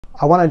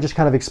I want to just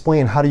kind of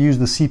explain how to use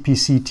the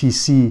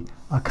CPCTC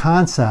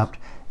concept.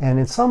 And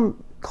in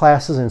some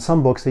classes, in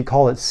some books, they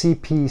call it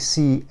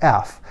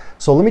CPCF.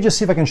 So let me just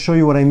see if I can show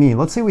you what I mean.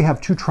 Let's say we have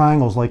two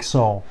triangles like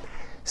so.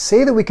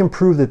 Say that we can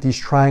prove that these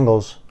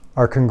triangles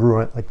are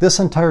congruent. Like this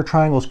entire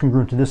triangle is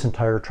congruent to this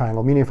entire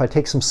triangle, meaning if I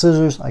take some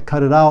scissors, I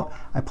cut it out,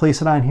 I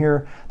place it on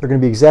here, they're going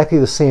to be exactly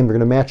the same. They're going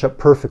to match up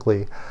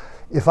perfectly.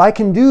 If I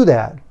can do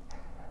that,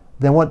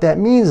 then what that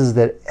means is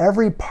that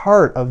every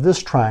part of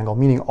this triangle,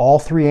 meaning all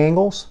three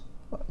angles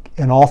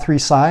and all three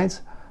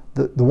sides,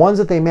 the ones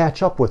that they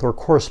match up with or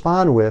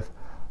correspond with,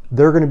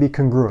 they're going to be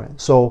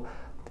congruent. So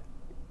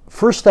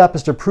first step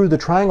is to prove the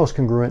triangle is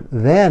congruent,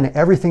 then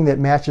everything that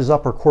matches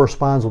up or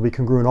corresponds will be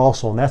congruent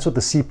also, and that's what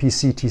the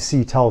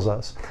CPCTC tells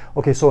us.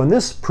 Okay, so in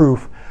this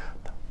proof,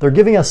 they're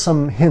giving us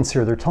some hints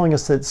here. They're telling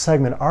us that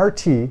segment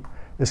RT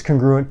is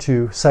congruent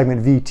to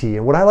segment VT,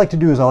 and what I like to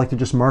do is I like to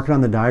just mark it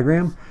on the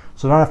diagram,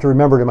 so I don't have to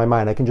remember it in my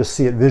mind. I can just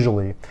see it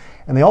visually.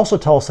 And they also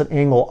tell us that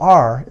angle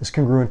R is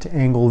congruent to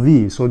angle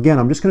V. So again,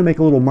 I'm just going to make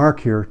a little mark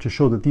here to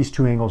show that these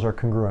two angles are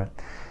congruent.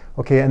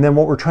 Okay, and then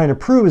what we're trying to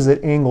prove is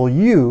that angle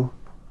U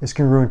is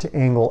congruent to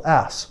angle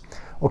S.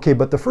 Okay,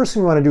 but the first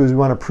thing we want to do is we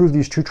want to prove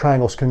these two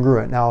triangles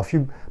congruent. Now, if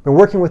you've been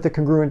working with the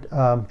congruent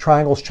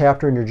triangles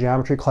chapter in your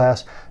geometry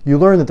class, you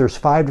learn that there's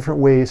 5 different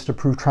ways to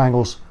prove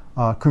triangles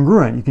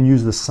congruent. You can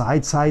use the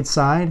side, side,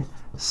 side,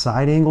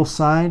 side, angle,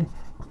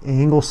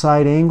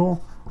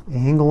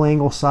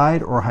 angle,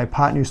 side, or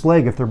hypotenuse,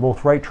 leg if they're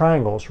both right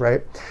triangles,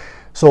 right?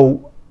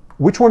 So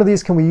which one of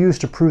these can we use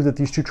to prove that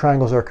these two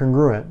triangles are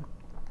congruent?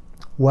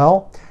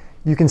 Well,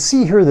 you can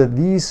see here that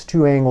these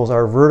two angles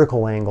are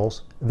vertical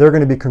angles. They're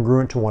going to be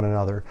congruent to one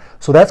another.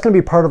 So that's going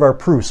to be part of our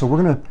proof. So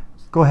we're going to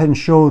go ahead and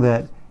show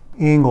that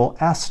angle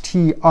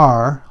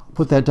STR,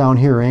 put that down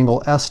here,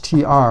 angle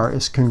STR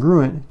is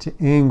congruent to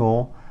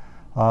angle,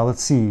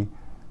 let's see,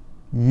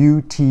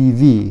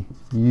 UTV.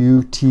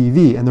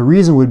 And the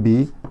reason would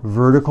be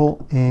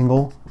vertical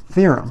angle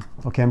theorem.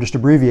 Okay, I'm just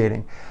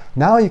abbreviating.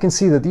 Now you can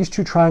see that these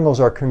two triangles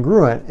are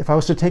congruent. If I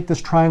was to take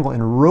this triangle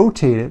and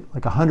rotate it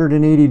like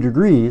 180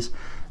 degrees,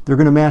 they're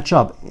going to match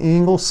up.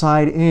 Angle,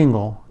 side,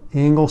 angle,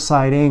 angle,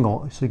 side,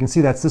 angle. So you can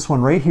see that's this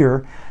one right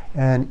here.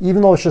 And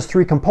even though it's just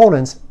 3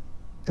 components,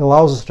 it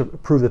allows us to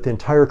prove that the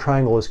entire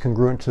triangle is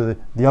congruent to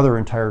the other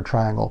entire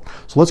triangle.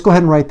 So let's go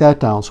ahead and write that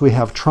down. So we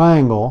have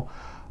triangle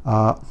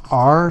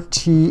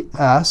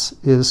RTS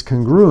is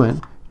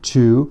congruent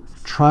to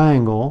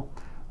triangle,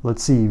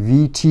 let's see,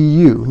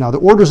 VTU. Now the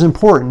order is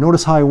important.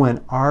 Notice how I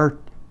went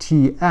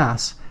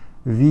RTS,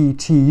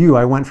 VTU.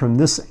 I went from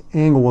this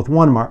angle with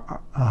one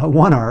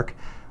arc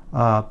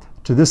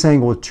to this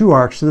angle with 2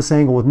 arcs, to this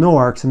angle with no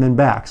arcs, and then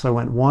back. So I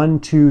went 1,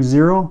 2,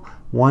 0,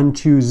 1,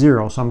 2,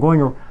 0. So I'm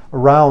going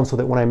around so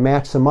that when I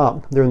match them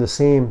up, they're in the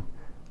same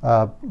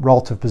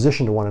relative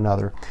position to one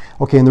another.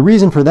 Okay, and the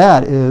reason for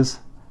that is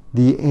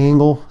the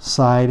angle,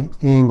 side,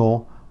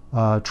 angle,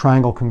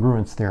 triangle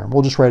congruence theorem.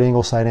 We'll just write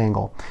angle, side,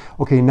 angle.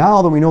 Okay,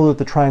 now that we know that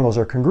the triangles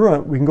are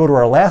congruent, we can go to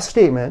our last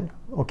statement,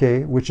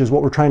 okay, which is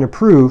what we're trying to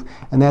prove,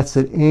 and that's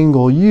that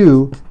angle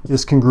U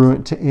is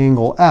congruent to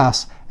angle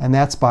S, and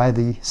that's by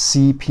the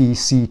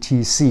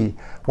CPCTC.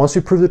 Once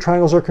we prove the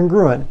triangles are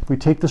congruent, we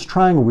take this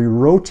triangle, we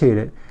rotate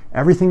it,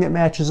 everything that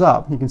matches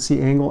up, you can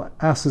see angle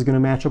S is going to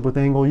match up with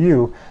angle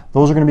U.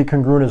 Those are going to be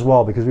congruent as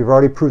well because we've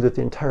already proved that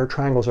the entire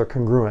triangles are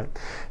congruent.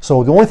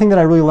 So the only thing that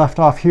I really left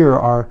off here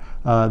are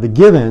the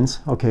givens,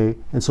 okay,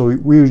 and so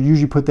we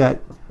usually put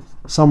that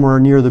somewhere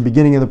near the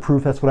beginning of the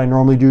proof. That's what I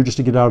normally do just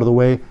to get out of the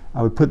way.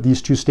 I would put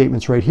these 2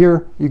 statements right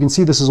here. You can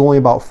see this is only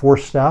about 4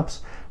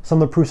 steps.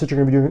 Some of the proofs that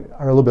you're going to be doing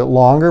are a little bit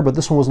longer, but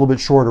this one was a little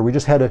bit shorter. We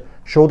just had to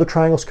show the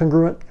triangles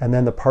congruent, and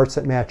then the parts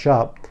that match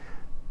up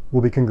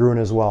will be congruent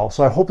as well.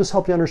 So I hope this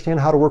helped you understand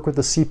how to work with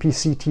the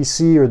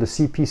CPCTC or the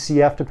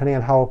CPCF, depending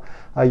on how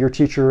your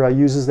teacher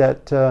uses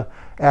that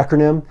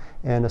acronym.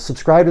 And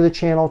subscribe to the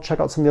channel. Check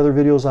out some of the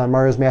other videos on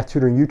Mario's Math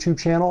Tutoring YouTube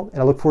channel.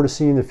 And I look forward to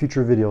seeing you in the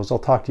future videos. I'll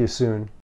talk to you soon.